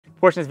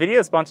Portion of this video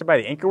is sponsored by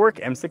the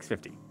Anchorwork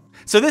M650.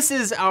 So this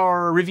is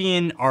our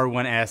Rivian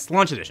R1S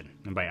Launch Edition.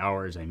 And by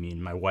ours, I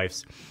mean my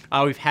wife's.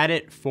 We've had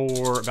it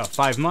for about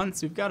 5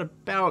 months. We've got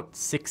about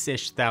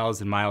 6-ish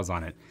thousand miles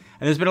on it.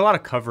 And there's been a lot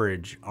of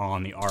coverage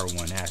on the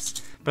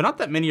R1S, but not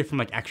that many are from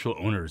like actual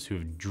owners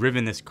who've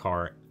driven this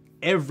car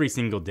every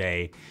single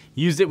day,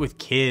 used it with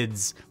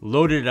kids,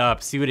 loaded it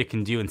up, see what it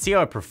can do, and see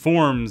how it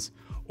performs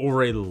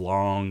over a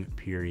long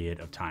period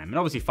of time. And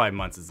obviously 5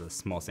 months is a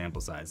small sample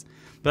size,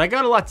 but I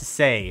got a lot to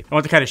say. I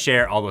want to kind of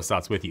share all those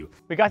thoughts with you.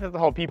 We got to the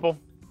whole people.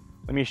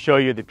 Let me show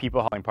you the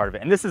people hauling part of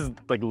it. And this is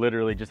like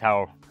literally just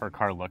how her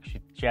car looks.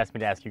 She asked me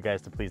to ask you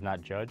guys to please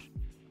not judge.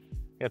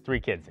 We have 3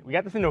 kids. We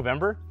got this in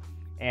November,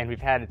 and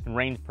it's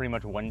rained pretty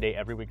much one day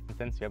every week since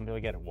then, so you haven't been able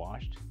to get it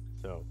washed.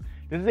 So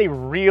this is a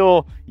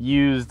real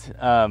used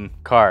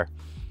car.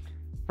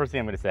 First thing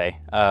I'm gonna say,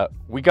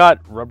 we got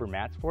rubber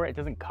mats for it. It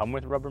doesn't come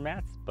with rubber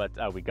mats, but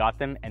we got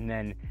them, and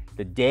then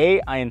the day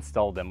I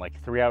installed them,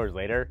 like 3 hours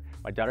later,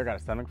 my daughter got a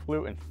stomach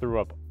flu and threw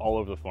up all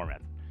over the floor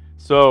mats.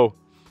 So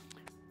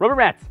rubber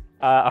mats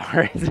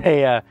are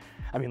I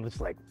mean,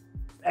 just like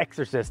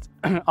Exorcist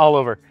all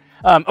over.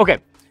 Okay,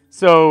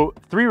 so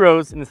 3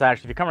 rows in the side.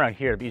 Actually, if you come around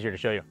here, it'll be easier to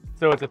show you.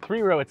 So it's a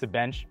 3-row, it's a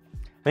bench.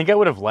 I think I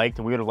would have liked,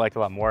 and we would have liked a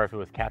lot more if it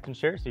was captain's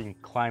chair, so you can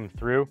climb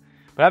through.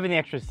 But having the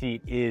extra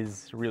seat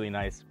is really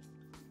nice.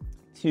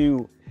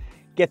 To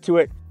get to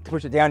it, to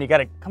push it down, you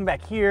gotta come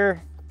back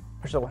here,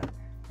 push the one,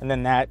 and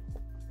then that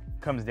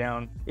comes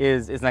down.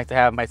 Is nice to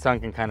have. My son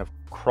can kind of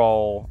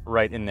crawl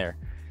right in there.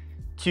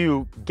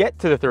 To get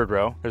to the 3rd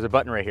row, there's a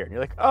button right here. And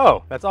you're like,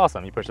 oh, that's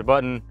awesome. You push the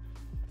button,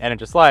 and it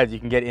just slides. You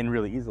can get in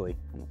really easily.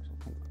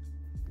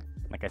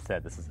 Like I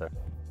said,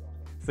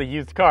 it's a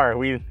used car.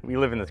 We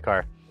live in this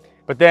car.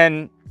 But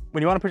then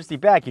when you want to push the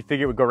seat back, you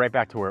figure it would go right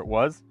back to where it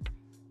was.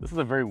 This is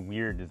a very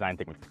weird design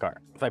thing with the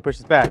car. If I push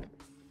this back,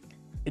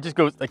 it just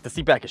goes, like the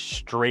seat back is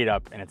straight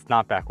up and it's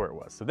not back where it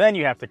was. So then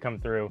you have to come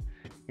through,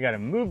 you got to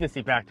move the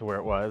seat back to where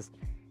it was.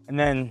 And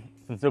then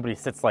since nobody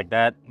sits like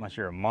that, unless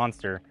you're a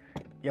monster,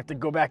 you have to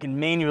go back and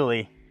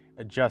manually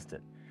adjust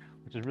it,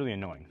 which is really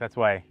annoying. That's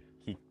why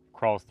he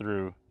crawls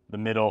through the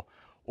middle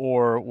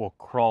or will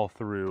crawl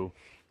through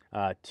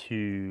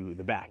to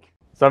the back.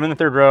 So I'm in the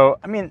 3rd row.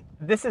 I mean,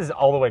 this is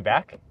all the way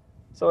back.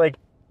 So like,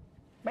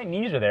 my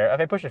knees are there. If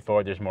I push it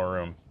forward, there's more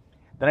room.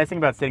 The nice thing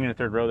about sitting in the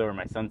 3rd row though, where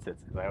my son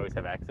sits, is I always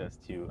have access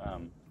to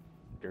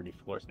dirty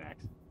floor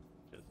snacks,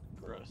 which is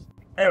gross.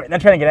 Anyway, then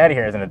trying to get out of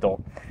here as an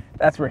adult,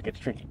 that's where it gets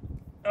tricky.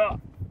 Oh,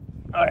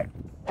 all right,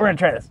 we're gonna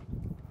try this.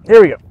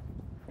 Here we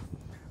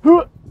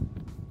go.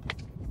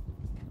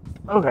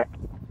 Okay,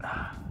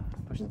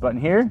 push this button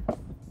here.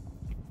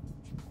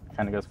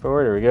 Kind of goes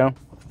forward, there we go.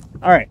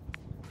 All right.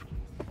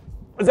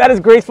 Was that as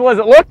graceful as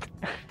it looked?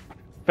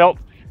 Felt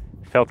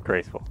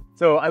graceful.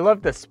 So I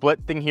love the split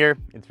thing here.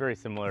 It's very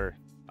similar,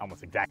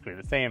 almost exactly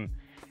the same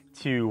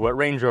to what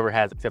Range Rover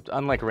has, except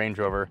unlike Range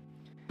Rover,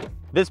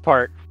 this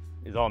part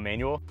is all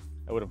manual.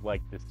 I would have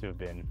liked this to have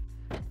been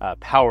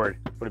powered,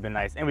 would have been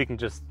nice. And we can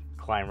just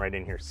climb right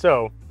in here.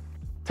 So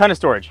ton of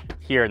storage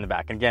here in the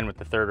back. And again, with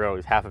the 3rd row,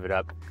 is half of it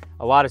up.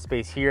 A lot of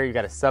space here. You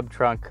got a sub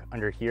trunk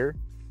under here.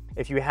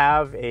 If you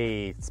have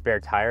a spare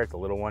tire, it's a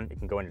little one, it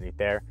can go underneath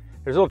there.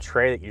 There's a little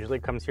tray that usually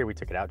comes here. We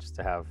took it out just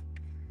to have,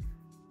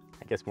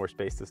 I guess, more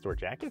space to store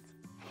jackets.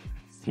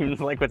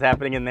 Seems like what's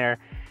happening in there.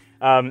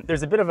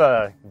 There's a bit of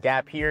a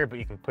gap here, but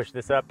you can push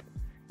this up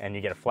and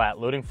you get a flat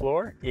loading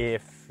floor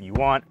if you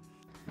want.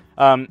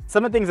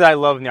 Some of the things that I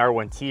love in the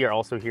R1T are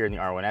also here in the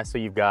R1S. So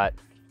you've got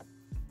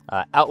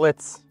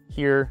outlets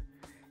here.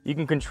 You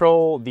can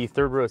control the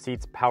 3rd row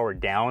seats powered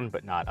down,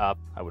 but not up.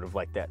 I would have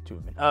liked that to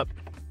have been up.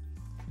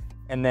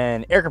 And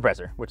then air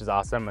compressor, which is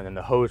awesome. And then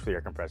the hose for the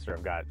air compressor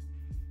I've got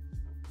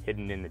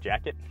hidden in the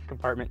jacket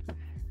compartment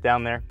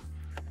down there.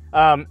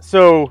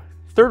 So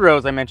 3rd row,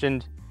 as I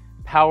mentioned,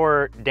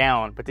 power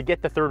down, but to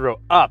get the 3rd row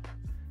up,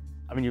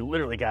 I mean, you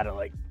literally gotta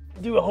like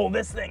do a whole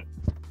this thing,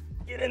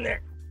 get in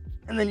there,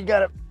 and then you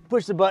gotta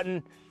push the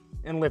button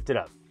and lift it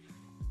up.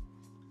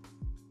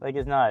 Like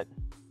it's not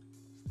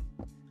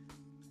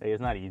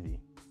easy.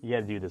 You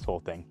gotta do this whole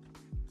thing.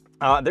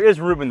 There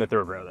is room in the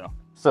 3rd row though.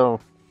 So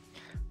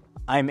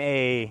I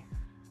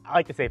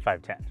like to say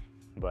 5'10",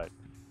 but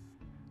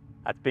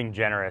that's being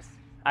generous.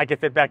 I can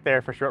fit back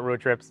there for short road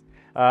trips.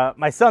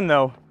 My son,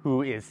 though,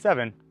 who is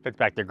 7, fits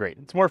back there great.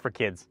 It's more for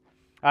kids.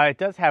 It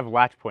does have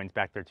latch points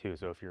back there, too.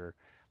 So if you're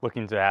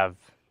looking to have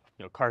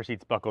car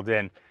seats buckled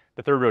in,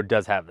 the 3rd row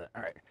does have that.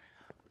 All right,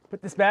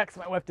 put this back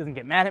so my wife doesn't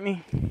get mad at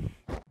me.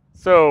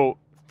 So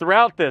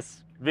throughout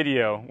this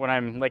video, when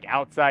I'm like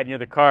outside near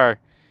the car,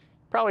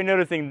 probably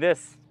noticing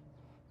this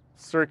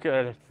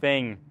circular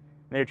thing.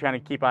 They're trying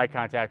to keep eye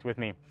contact with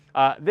me.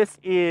 This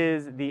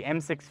is the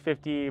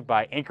M650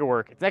 by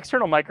Anchorwork. It's an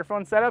external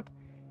microphone setup.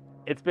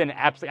 It's been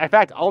absolutely, in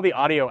fact, all the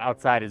audio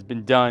outside has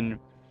been done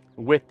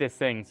with this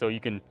thing, so you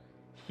can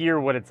hear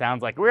what it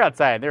sounds like. We're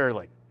outside, there are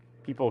like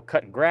people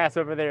cutting grass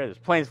over there, there's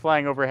planes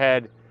flying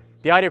overhead.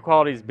 The audio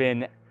quality has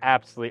been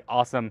absolutely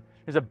awesome.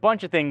 There's a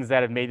bunch of things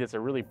that have made this a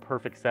really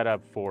perfect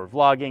setup for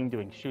vlogging,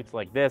 doing shoots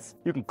like this.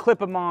 You can clip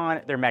them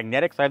on, they're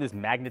magnetic, so I have this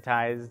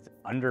magnetized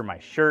under my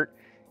shirt.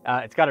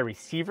 It's got a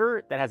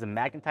receiver that has a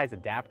magnetized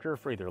adapter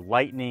for either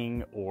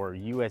Lightning or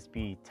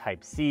USB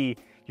Type-C.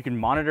 You can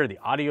monitor the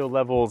audio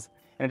levels,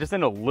 and just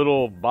in a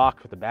little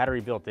box with a battery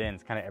built in,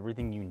 it's kind of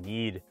everything you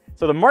need.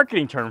 So the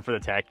marketing term for the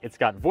tech, it's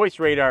got voice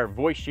radar,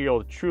 voice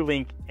shield,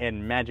 TrueLink,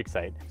 and Magic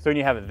Sight. So when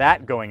you have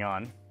that going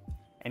on,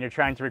 and you're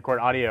trying to record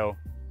audio,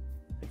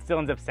 it still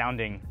ends up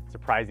sounding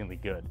surprisingly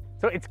good.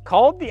 So it's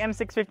called the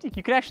M650.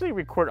 You can actually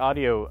record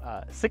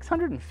audio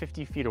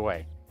 650 feet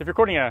away. If you're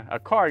recording a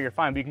car, you're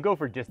fine, but you can go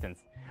for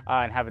distance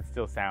and have it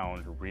still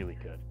sound really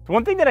good. So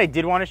one thing that I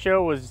did want to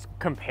show was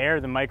compare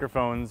the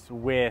microphones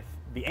with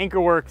the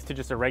AnchorWorks to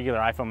just a regular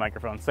iPhone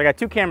microphone. So I got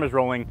two cameras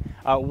rolling.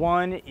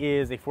 One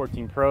is a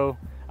 14 Pro.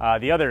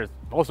 The other is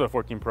also a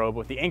 14 Pro, but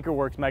with the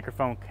AnchorWorks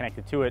microphone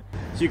connected to it.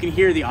 So you can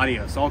hear the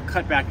audio. So I'll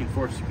cut back and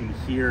forth so you can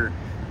hear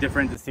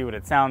different to see what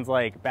it sounds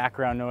like,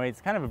 background noise,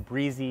 kind of a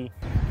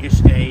breezy-ish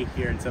day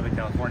here in Southern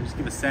California. Just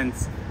give a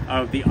sense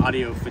of the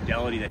audio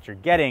fidelity that you're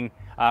getting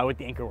with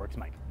the AnchorWorks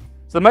mic.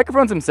 So the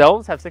microphones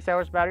themselves have 6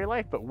 hours battery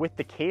life, but with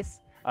the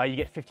case, you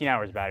get 15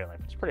 hours battery life,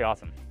 which is pretty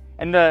awesome.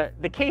 And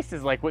the case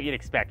is like what you'd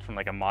expect from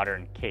like a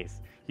modern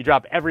case. You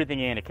drop everything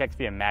in, it connects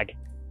via magnet,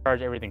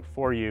 charge everything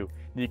for you.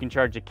 Then you can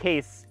charge a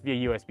case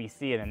via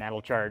USB-C, and then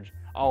that'll charge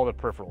all the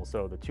peripherals.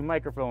 So the two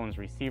microphones,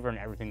 receiver, and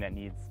everything that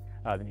needs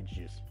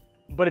juice.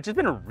 But it's just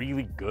been a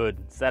really good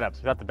setup.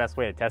 So that's the best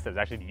way to test it, is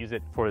actually to use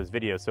it for this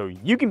video. So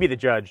you can be the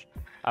judge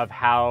of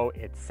how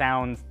it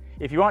sounds.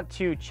 If you want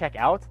to check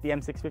out the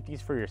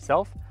M650s for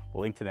yourself,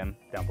 we'll link to them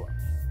down below.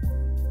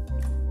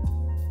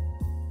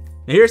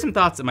 Now here are some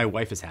thoughts that my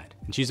wife has had,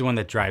 and she's the one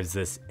that drives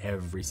this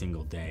every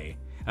single day.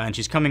 And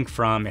she's coming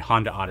from a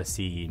Honda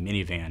Odyssey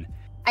minivan.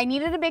 I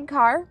needed a big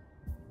car.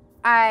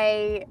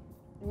 I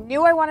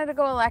knew I wanted to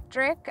go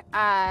electric.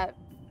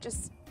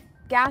 Just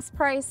gas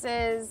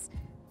prices,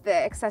 the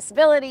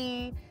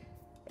accessibility,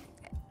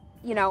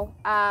 you know,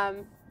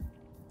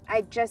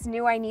 I just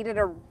knew I needed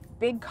a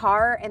big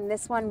car, and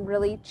this one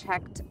really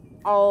checked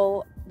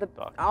all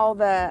of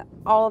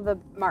the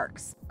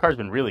marks. Car's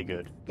been really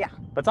good. Yeah.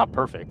 But it's not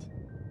perfect.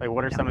 Like,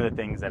 what are some of the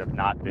things that have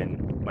not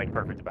been like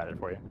perfect about it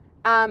for you?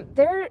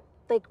 There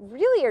like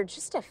really are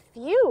just a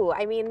few.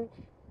 I mean,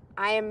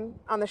 I am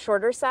on the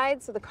shorter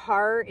side, so the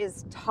car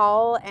is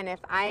tall, and if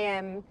I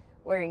am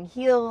wearing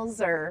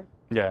heels or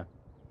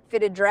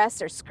fitted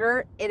dress or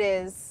skirt,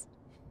 it's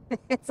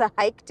a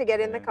hike to get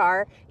in the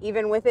car,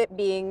 even with it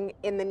being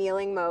in the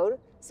kneeling mode.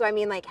 So I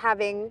mean, like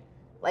having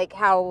like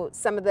how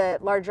some of the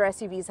larger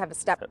SUVs have a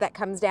step that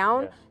comes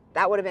down,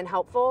 that would have been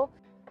helpful.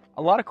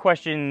 A lot of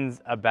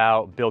questions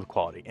about build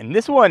quality, and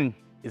this one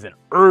is an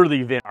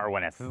early VIN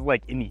R1S. This is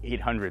like in the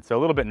 800s, so a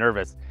little bit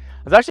nervous.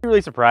 I was actually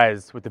really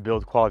surprised with the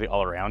build quality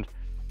all around.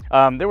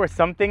 There were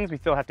some things we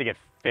still have to get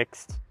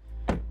fixed.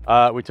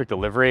 We took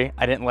delivery.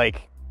 I didn't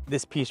like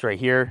this piece right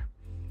here.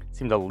 It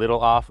seemed a little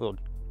off. It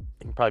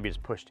can probably be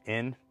just pushed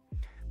in.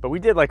 But we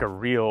did like a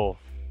real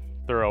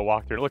thorough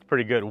walkthrough. It looked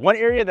pretty good. One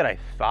area that I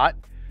thought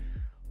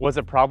was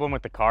a problem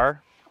with the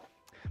car,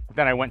 but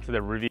then I went to the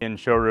Rivian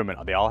showroom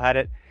and they all had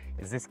it,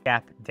 is this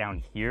gap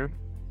down here.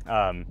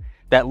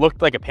 That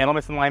looked like a panel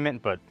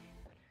misalignment, but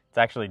it's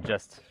actually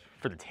just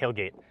for the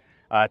tailgate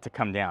to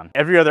come down.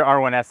 Every other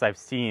R1S I've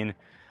seen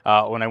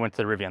when I went to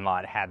the Rivian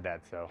lot had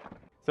that.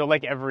 So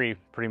like every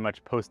pretty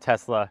much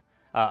post-Tesla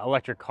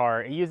electric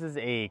car, it uses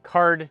a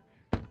card,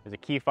 there's a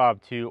key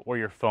fob too, or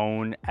your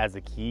phone as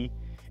a key.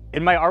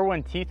 In my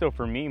R1T, so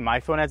for me, my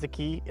phone has a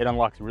key, it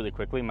unlocks really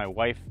quickly. My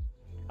wife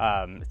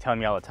is telling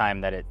me all the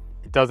time that it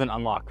doesn't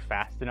unlock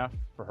fast enough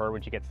for her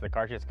when she gets to the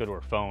car. She has to go to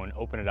her phone,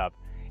 open it up,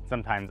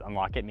 sometimes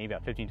unlock it, maybe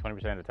about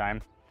 15-20% of the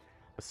time.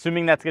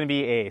 Assuming that's going to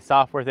be a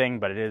software thing,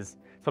 but it is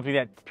something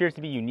that appears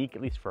to be unique,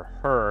 at least for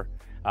her,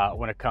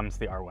 when it comes to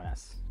the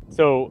R1S.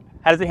 So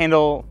how does it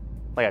handle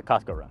like a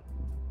Costco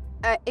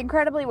run?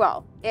 Incredibly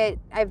well.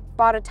 I've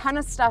bought a ton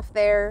of stuff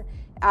there,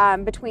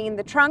 between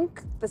the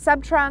trunk, the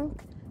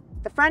sub-trunk,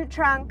 the front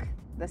trunk,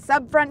 the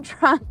sub-front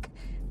trunk.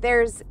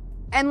 There's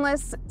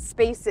endless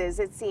spaces,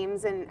 it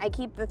seems, and I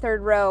keep the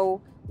third row,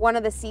 one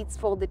of the seats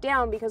folded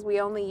down because we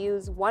only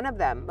use one of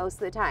them most of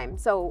the time.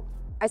 So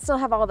I still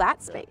have all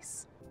that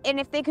space.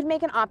 And if they could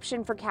make an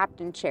option for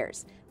captain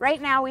chairs.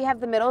 Right now we have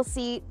the middle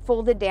seat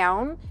folded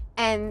down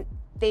and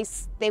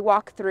they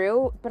walk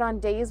through, but on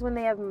days when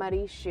they have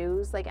muddy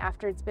shoes, like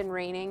after it's been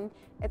raining,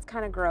 it's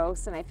kind of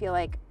gross, and I feel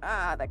like,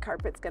 the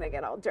carpet's gonna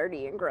get all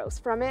dirty and gross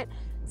from it.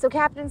 So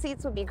captain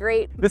seats would be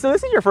great. So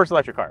this is your first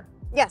electric car?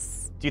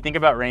 Yes. Do you think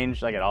about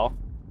range like at all?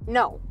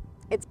 No.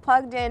 It's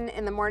plugged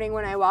in the morning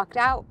when I walked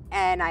out,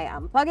 and I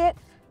unplug it,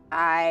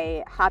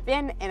 I hop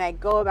in, and I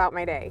go about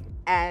my day.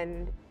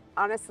 And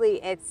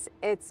honestly,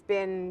 it's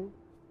been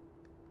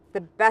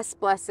the best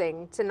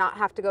blessing to not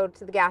have to go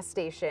to the gas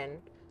station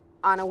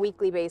on a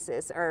weekly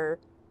basis or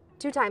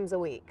 2 times a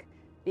week,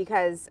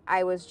 because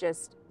I was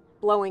just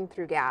blowing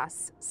through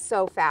gas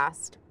so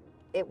fast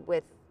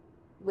with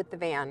the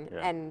van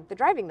and the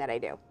driving that I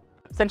do.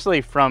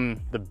 essentially from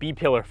the B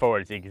pillar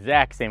forward, it's the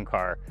exact same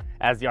car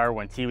as the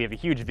R1T. We have a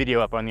huge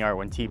video up on the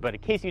R1T, but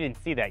in case you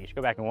didn't see that, you should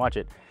go back and watch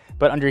it.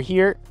 But under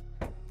here,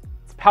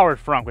 it's powered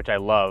frunk, which I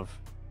love,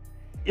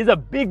 is a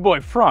big boy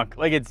frunk.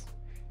 Like, it's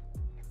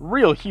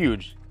real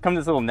huge. Comes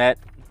with this little net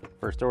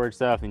for storage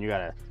stuff, and you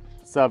got a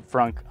sub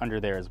frunk under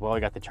there as well.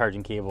 You got the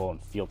charging cable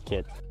and field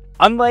kit.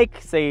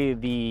 Unlike, say,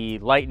 the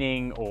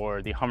Lightning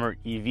or the Hummer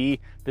EV,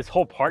 this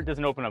whole part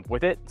doesn't open up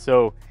with it,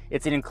 so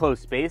it's an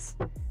enclosed space.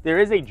 There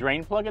is a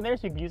drain plug in there,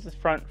 so you can use this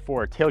front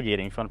for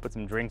tailgating. If you want to put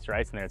some drinks or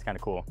ice in there, it's kind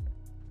of cool.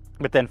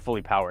 But then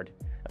fully powered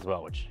as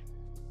well, which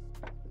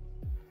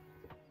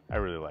I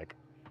really like.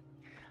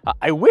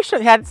 I wish I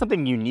had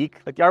something unique.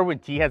 Like the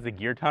R1T has the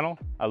gear tunnel.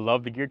 I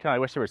love the gear tunnel. I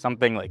wish there was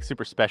something like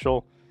super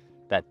special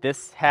that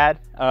this had.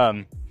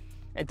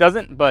 It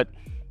doesn't, but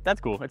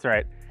that's cool. It's all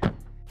right.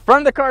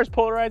 Front of the car is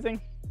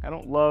polarizing. I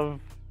don't love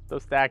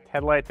those stacked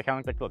headlights. They kind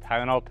of look like little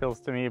Tylenol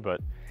pills to me,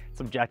 but it's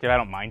subjective. I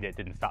don't mind it. It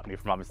didn't stop me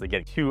from obviously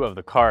getting two of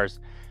the cars.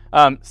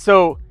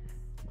 So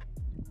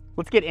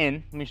let's get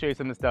in. Let me show you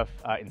some of the stuff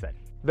inside.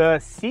 The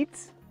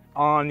seats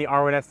on the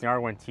R1S and the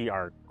R1T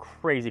are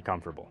crazy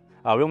comfortable.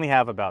 We only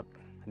have about,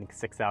 I think,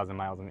 6,000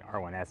 miles on the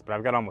R1S, but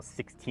I've got almost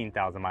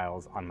 16,000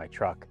 miles on my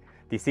truck.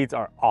 These seats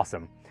are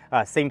awesome.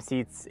 Same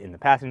seats in the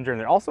passenger, and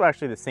they're also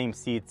actually the same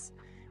seats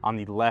on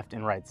the left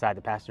and right side,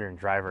 the passenger and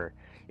driver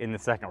in the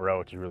second row,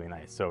 which is really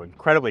nice. So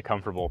incredibly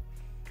comfortable.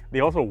 They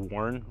also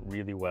worn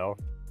really well,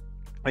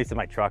 at least in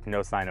my truck,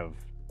 no sign of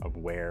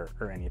wear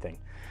or anything.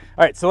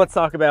 All right, so let's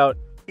talk about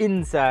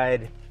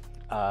inside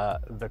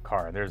the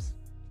car. There's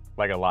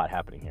like a lot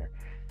happening here.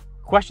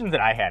 Questions that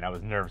I had, I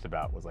was nervous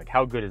about, was like,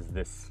 how good is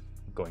this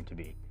going to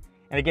be?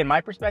 And again, my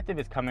perspective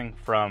is coming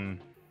from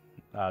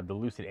the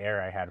Lucid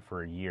Air I had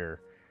for a year.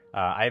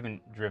 I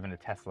haven't driven a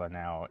Tesla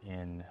now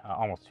in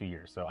almost 2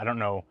 years, so I don't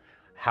know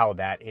how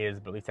that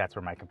is, but at least that's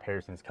where my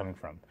comparison is coming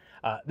from.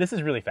 This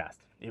is really fast.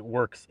 It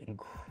works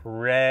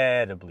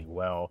incredibly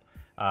well.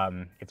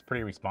 It's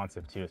pretty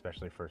responsive too,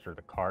 especially for sort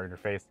of the car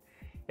interface.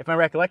 If my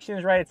recollection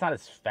is right, it's not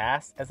as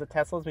fast as the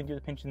Teslas when you do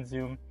the pinch and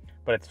zoom,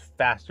 but it's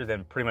faster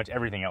than pretty much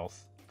everything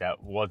else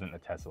that wasn't a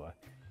Tesla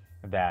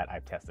that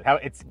I've tested.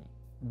 It's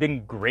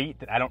been great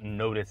that I don't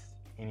notice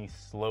any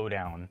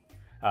slowdown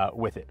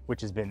with it,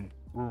 which has been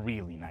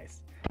really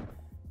nice.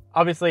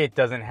 Obviously, it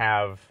doesn't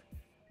have,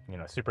 you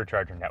know,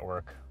 supercharger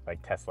network like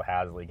Tesla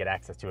has. You get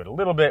access to it a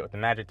little bit with the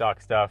Magic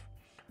Dock stuff.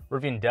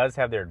 Rivian does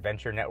have their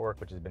Adventure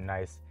network, which has been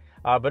nice,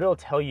 but it'll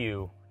tell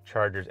you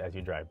chargers as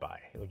you drive by.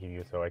 It'll give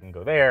you, so I can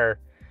go there.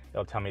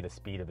 It'll tell me the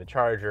speed of the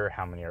charger,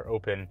 how many are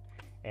open,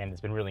 and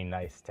it's been really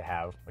nice to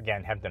have.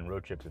 Again, haven't done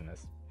road trips in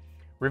this.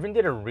 Rivian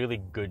did a really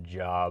good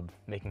job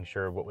making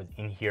sure what was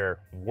in here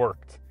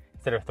worked,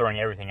 instead of throwing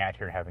everything out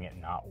here and having it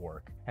not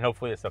work. And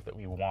hopefully the stuff that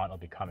we want will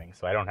be coming.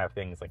 So I don't have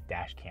things like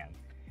dash cam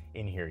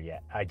in here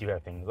yet. I do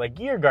have things like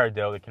gear guard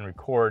though that can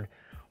record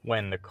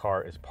when the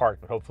car is parked,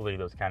 but hopefully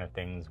those kind of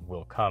things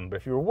will come. But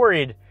if you were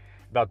worried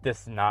about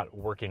this not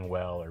working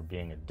well or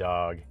being a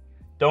dog,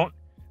 don't.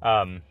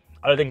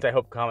 Other things I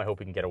hope come, I hope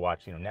we can get to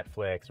watch, you know,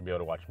 Netflix or be able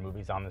to watch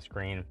movies on the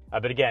screen.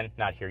 But again,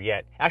 not here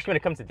yet. Actually, when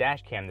it comes to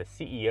dash cam, the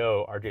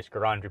CEO, RJ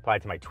Scaron,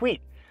 replied to my tweet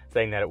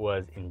saying that it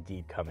was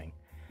indeed coming.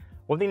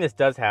 One thing this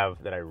does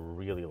have that I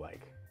really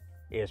like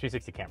is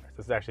 360 cameras.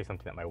 This is actually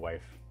something that my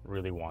wife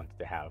really wants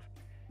to have.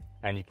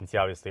 And you can see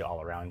obviously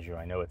all around you.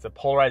 I know it's a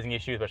polarizing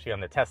issue, especially on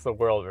the Tesla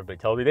world. Everybody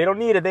tells me they don't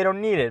need it, they don't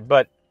need it.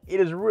 But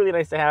it is really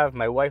nice to have.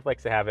 My wife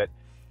likes to have it.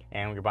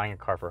 And when you're buying a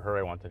car for her,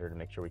 I wanted her to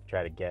make sure we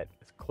try to get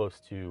as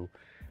close to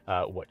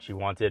what she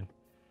wanted.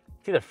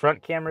 See the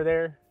front camera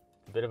there?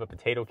 A bit of a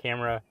potato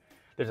camera.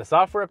 There's a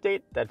software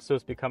update that's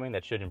supposed to be coming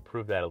that should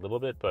improve that a little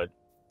bit. But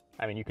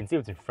I mean, you can see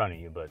what's in front of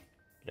you, but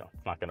you know,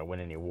 it's not going to win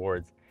any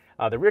awards.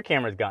 The rear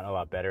camera's gotten a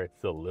lot better. It's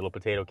still a little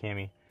potato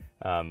cammy,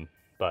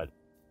 but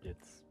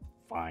it's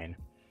fine.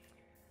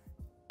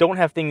 Don't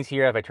have things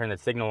here. If I turn the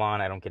signal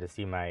on, I don't get to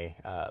see my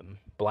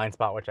blind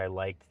spot, which I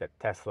liked that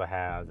Tesla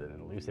has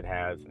and Lucid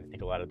has, and I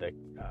think a lot of the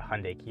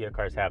Hyundai Kia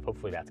cars have.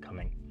 Hopefully that's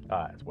coming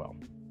as well.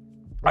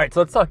 All right,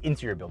 so let's talk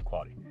interior build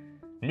quality.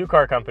 New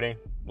car company,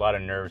 a lot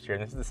of nerves here.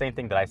 And this is the same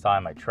thing that I saw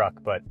in my truck,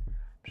 but I'm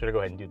just gonna go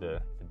ahead and do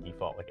the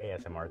default like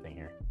ASMR thing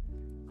here.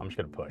 I'm just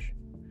gonna push.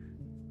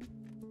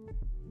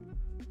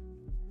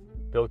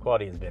 Build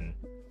quality has been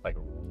like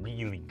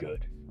really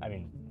good. I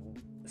mean,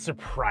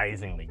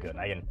 surprisingly good.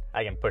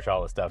 I can push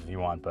all the stuff if you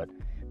want, but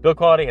build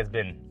quality has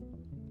been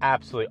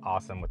absolutely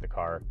awesome with the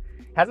car.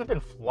 Hasn't been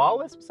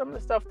flawless with some of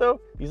the stuff though.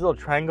 These little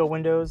triangle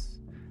windows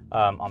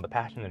on the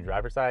passenger and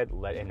driver side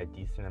let in a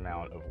decent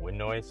amount of wind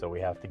noise, so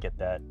we have to get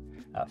that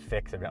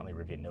fixed. Evidently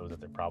Rivian knows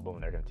that's a problem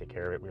and they're going to take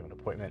care of it. We have an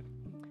appointment,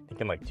 I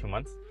think in like 2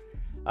 months,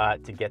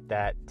 to get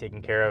that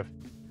taken care of.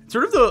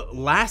 Sort of the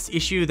last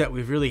issue that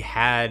we've really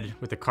had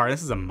with the car,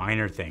 this is a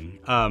minor thing.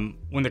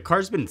 When the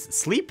car's been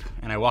asleep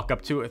and I walk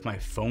up to it with my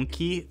phone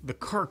key, the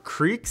car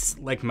creaks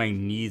like my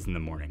knees in the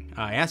morning.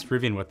 I asked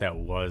Rivian what that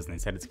was, and they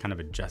said it's kind of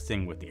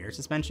adjusting with the air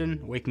suspension,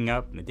 waking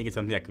up, and I think it's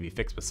something that can be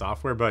fixed with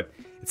software, but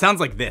it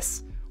sounds like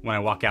this when I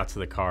walk out to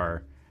the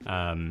car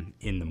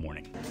in the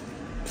morning.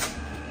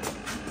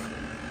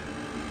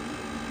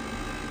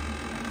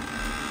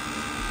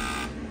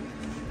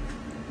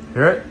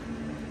 Hear it?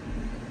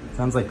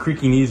 Sounds like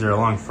creaky knees or a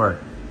long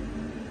fart.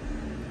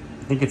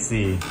 I think it's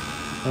the...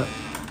 Oh,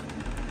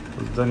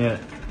 wasn't done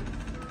yet.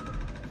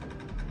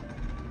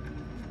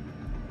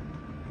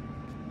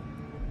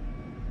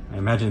 I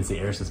imagine it's the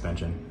air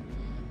suspension,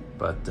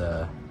 but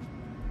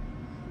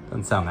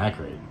doesn't sound that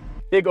great.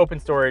 Big open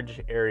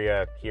storage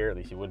area here. At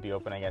least you would be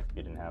open, I guess, if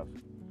you didn't have,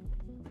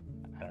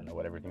 I don't know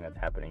what everything that's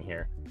happening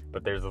here.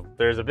 But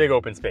there's a big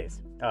open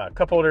space.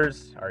 Cup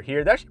holders are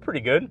here. They're actually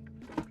pretty good.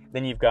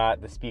 Then you've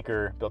got the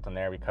speaker built in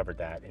there. We covered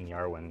that in the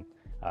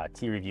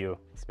R1T review.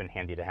 It's been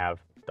handy to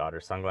have.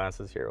 Daughter's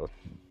sunglasses here.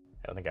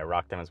 I don't think I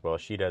rock them as well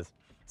as she does.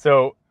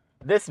 So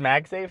this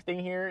MagSafe thing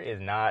here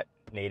is not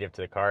native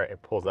to the car. It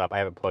pulls up. I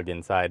have it plugged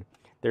inside.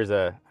 There's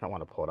a, I don't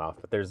want to pull it off,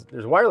 but there's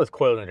wireless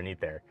coils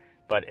underneath there,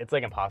 but it's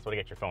like impossible to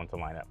get your phone to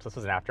line up. So this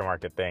is an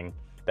aftermarket thing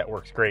that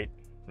works great,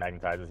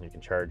 magnetizes, and you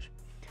can charge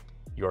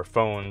your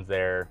phones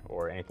there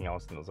or anything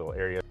else in those little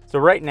areas. So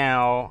right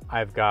now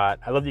I've got,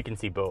 I love that you can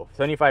see both,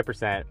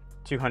 75%,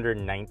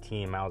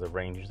 219 miles of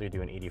range, usually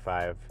do an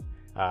 85%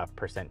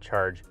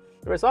 charge.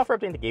 There was a software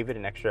update that gave it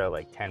an extra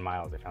like 10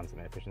 miles. I found some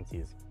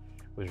inefficiencies.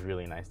 It was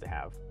really nice to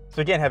have.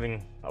 So again,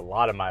 having a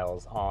lot of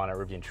miles on a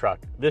Rivian truck,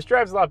 this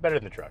drives a lot better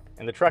than the truck.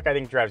 And the truck I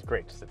think drives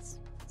great, just it's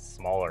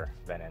smaller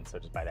than it, so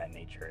just by that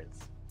nature,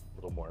 it's a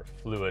little more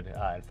fluid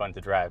and fun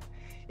to drive.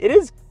 It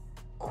is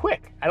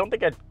quick. I don't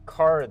think a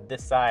car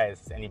this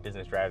size any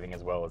business driving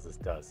as well as this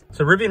does.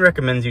 So Rivian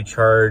recommends you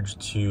charge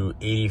to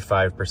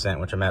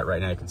 85%, which I'm at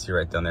right now. You can see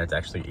right down there, it's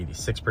actually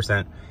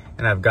 86%.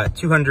 And I've got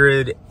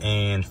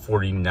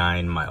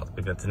 249 miles.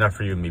 Maybe that's enough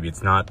for you, maybe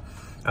it's not.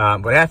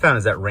 What I found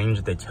is that range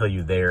that they tell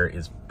you there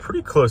is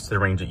pretty close to the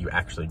range that you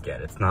actually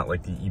get. It's not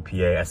like the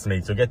EPA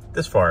estimates you'll get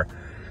this far.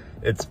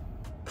 It's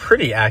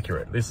pretty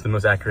accurate, at least the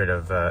most accurate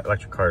of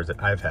electric cars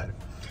that I've had.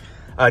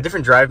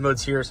 Different drive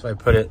modes here. So if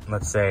I put it,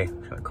 let's say,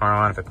 turn the car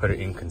on, if I put it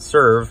in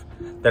conserve,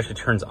 that actually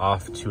turns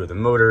off 2 of the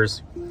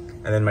motors.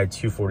 And then my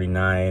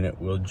 249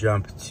 will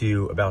jump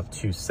to about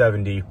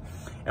 270.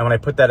 And when I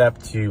put that up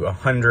to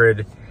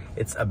 100,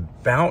 it's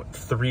about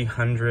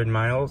 300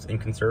 miles in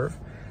conserve.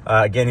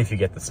 Again, if you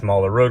get the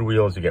smaller road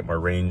wheels, you get more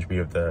range. We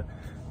have the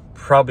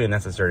probably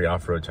unnecessary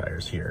off-road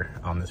tires here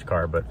on this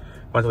car, but I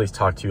want to at least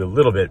talk to you a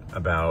little bit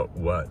about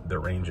what the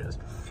range is.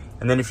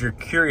 And then if you're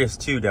curious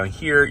too, down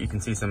here, you can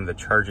see some of the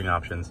charging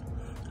options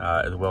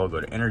as well. Go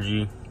to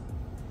energy,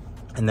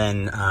 and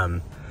then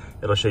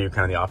it'll show you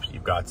kind of the options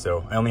you've got.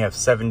 So I only have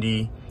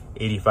 70,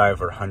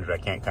 85, or 100. I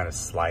can't kind of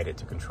slide it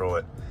to control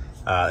it.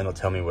 And it'll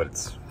tell me what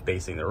it's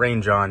basing the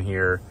range on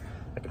here.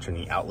 I can turn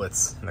the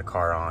outlets in the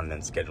car on, and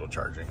then schedule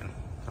charging and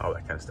all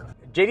that kind of stuff.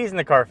 JD's in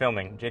the car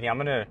filming. JD, I'm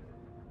gonna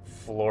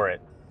floor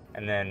it,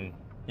 and then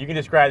you can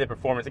describe the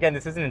performance. Again,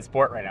 this isn't in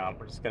sport right now.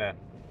 We're just gonna,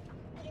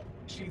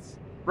 jeez,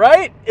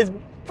 right? It's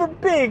for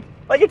big.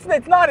 Like it's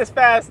not as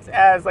fast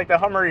as like the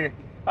Hummer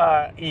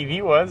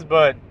EV was,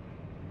 but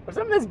for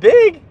something that's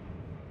big,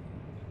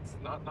 it's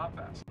not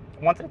fast.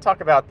 I wanted to talk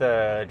about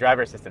the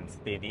driver assistance,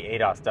 the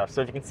ADAS stuff.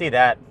 So if you can see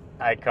that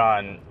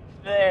icon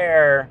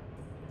there,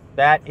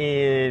 that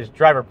is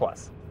Driver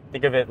Plus.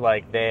 Think of it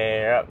like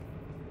there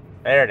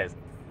it is.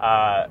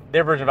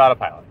 Their version of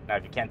autopilot. Now,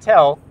 if you can't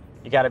tell,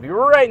 you got to be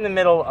right in the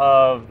middle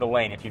of the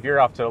lane. If you veer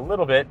off to a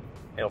little bit,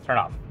 it'll turn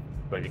off.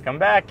 But if you come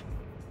back,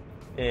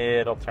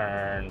 it'll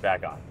turn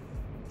back on.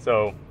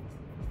 So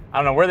I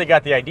don't know where they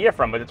got the idea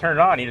from, but to turn it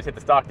on, you just hit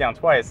the stalk down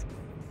twice,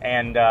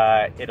 and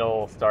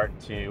it'll start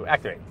to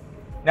activate.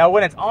 Now,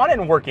 when it's on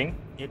and working,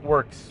 it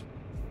works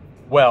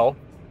well.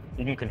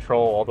 You can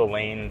control all the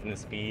lanes and the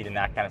speed and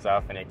that kind of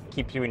stuff, and it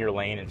keeps you in your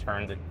lane and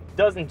turns. It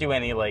doesn't do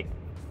any like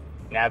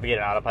navigate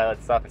and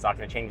autopilot stuff. It's not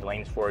going to change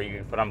lanes for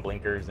you, put on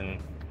blinkers and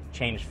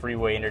change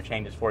freeway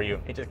interchanges for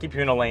you. It just keeps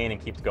you in a lane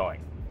and keeps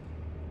going.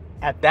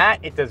 At that,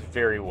 it does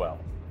very well.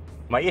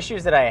 My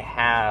issues that I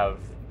have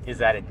is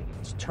that it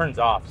turns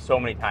off so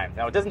many times.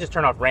 Now, it doesn't just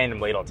turn off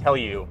randomly. It'll tell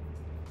you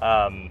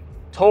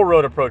toll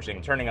road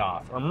approaching, turning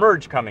off, or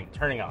merge coming,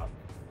 turning off.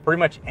 Pretty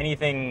much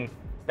anything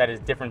that is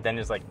different than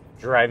just like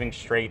driving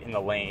straight in the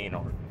lane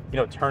or, you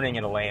know, turning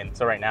in a lane.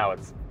 So right now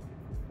it's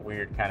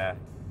weird kind of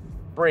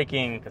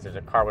braking because there's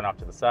a car went off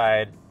to the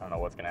side. I don't know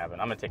what's gonna happen.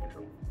 I'm gonna take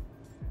control.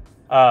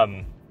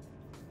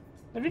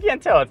 If you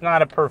can't tell, it's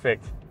not a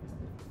perfect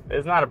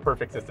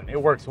system. It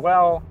works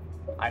well.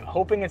 I'm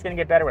hoping it's gonna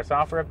get better with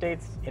software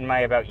updates. In my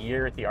about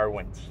year at the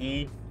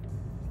R1T,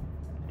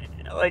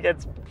 like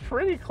it's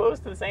pretty close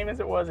to the same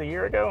as it was a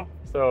year ago.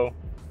 So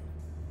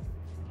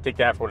take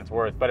that for what it's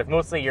worth. But if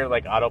mostly your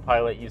like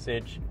autopilot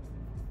usage,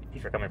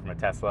 if you're coming from a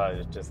Tesla,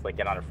 is just like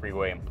get on a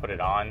freeway and put it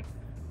on,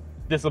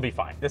 this will be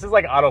fine. This is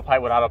like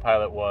autopilot, what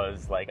autopilot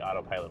was like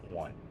autopilot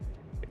 1.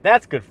 If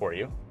that's good for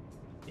you,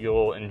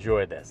 you'll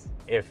enjoy this.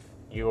 If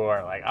you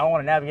are like, I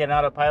want to navigate an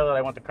autopilot,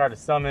 I want the car to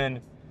summon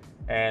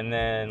and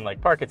then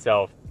like park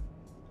itself,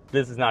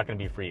 this is not going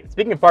to be for you.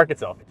 Speaking of park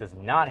itself, it does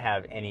not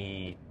have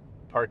any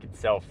park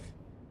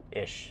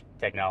itself-ish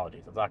technology.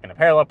 So it's not going to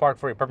parallel park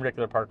for you,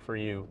 perpendicular park for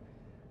you,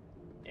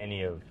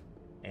 any of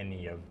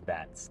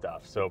that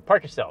stuff. So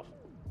park yourself.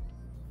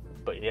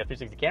 but you have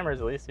 360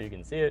 cameras at least, so you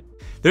can see it.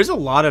 There's a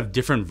lot of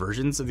different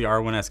versions of the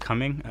R1S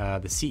coming.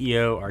 The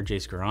CEO,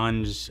 RJ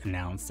Scarange,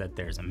 announced that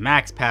there's a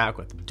max pack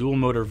with dual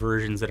motor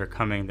versions that are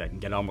coming that can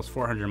get almost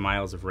 400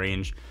 miles of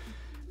range.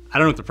 I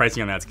don't know what the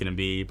pricing on that's going to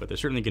be, but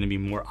there's certainly going to be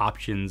more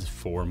options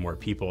for more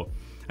people.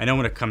 I know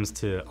when it comes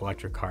to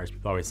electric cars,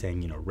 people are always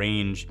saying, you know,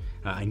 range,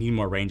 I need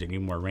more range, I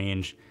need more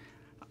range.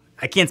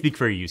 I can't speak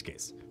for your use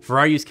case. For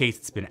our use case,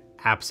 it's been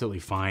absolutely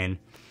fine.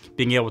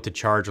 Being able to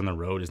charge on the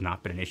road has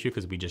not been an issue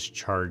because we just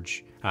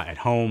charge at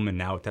home, and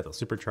now with Tesla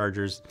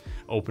superchargers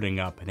opening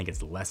up, I think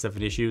it's less of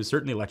an issue.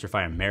 Certainly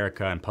Electrify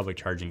America and public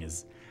charging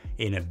is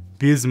an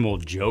abysmal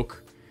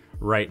joke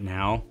right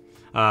now.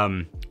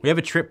 We have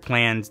a trip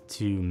planned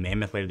to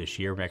Mammoth later this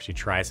year. We actually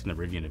try some of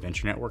the Rivian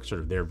Adventure Network, sort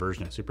of their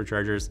version of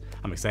superchargers.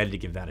 I'm excited to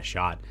give that a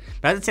shot.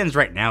 But as it stands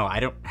right now, I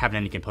don't have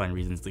any compelling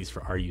reasons, at least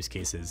for our use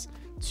cases,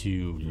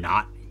 to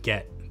not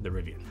get the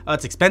Rivian.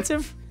 It's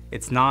expensive.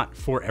 It's not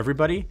for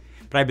everybody,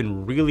 but I've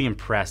been really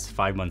impressed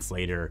 5 months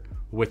later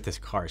with this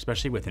car,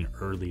 especially with an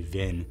early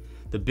VIN.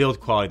 The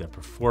build quality, the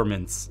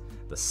performance,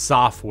 the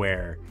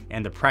software,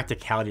 and the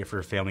practicality for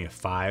a family of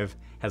 5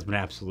 has been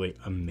absolutely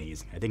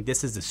amazing. I think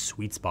this is the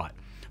sweet spot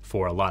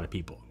for a lot of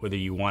people. Whether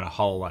you want to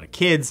haul a lot of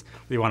kids,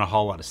 whether you want to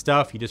haul a lot of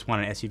stuff, you just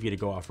want an SUV to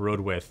go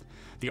off-road with,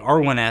 the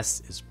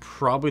R1S is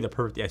probably the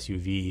perfect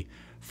SUV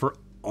for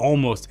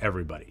almost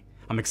everybody.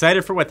 I'm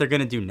excited for what they're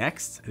going to do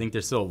next. I think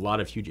there's still a lot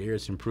of huge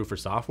areas to improve for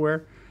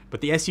software,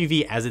 but the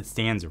SUV as it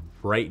stands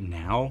right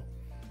now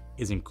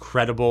is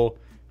incredible,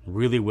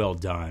 really well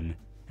done,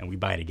 and we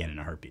buy it again in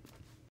a heartbeat.